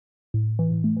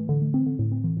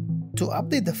To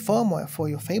update the firmware for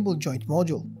your Fable joint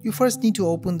module, you first need to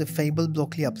open the Fable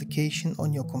Blockly application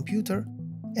on your computer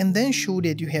and then show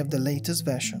that you have the latest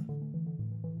version.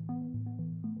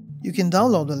 You can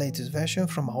download the latest version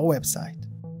from our website.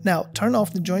 Now turn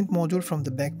off the joint module from the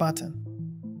back button.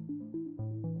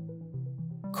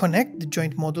 Connect the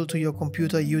joint module to your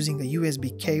computer using a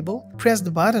USB cable, press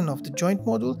the button of the joint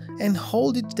module and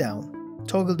hold it down.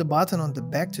 Toggle the button on the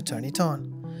back to turn it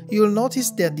on. You will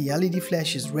notice that the LED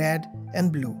flashes red and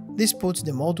blue. This puts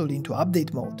the module into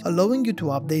update mode, allowing you to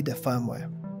update the firmware.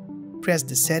 Press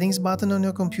the settings button on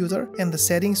your computer and the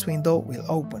settings window will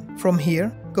open. From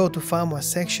here, go to firmware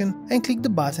section and click the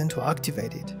button to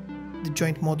activate it. The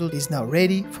joint module is now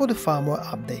ready for the firmware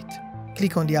update.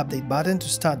 Click on the update button to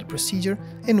start the procedure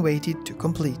and wait it to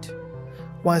complete.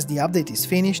 Once the update is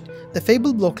finished, the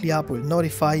Fable Blockly app will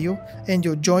notify you and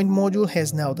your joint module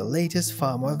has now the latest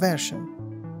firmware version.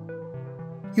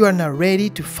 You are now ready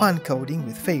to fun coding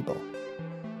with Fable.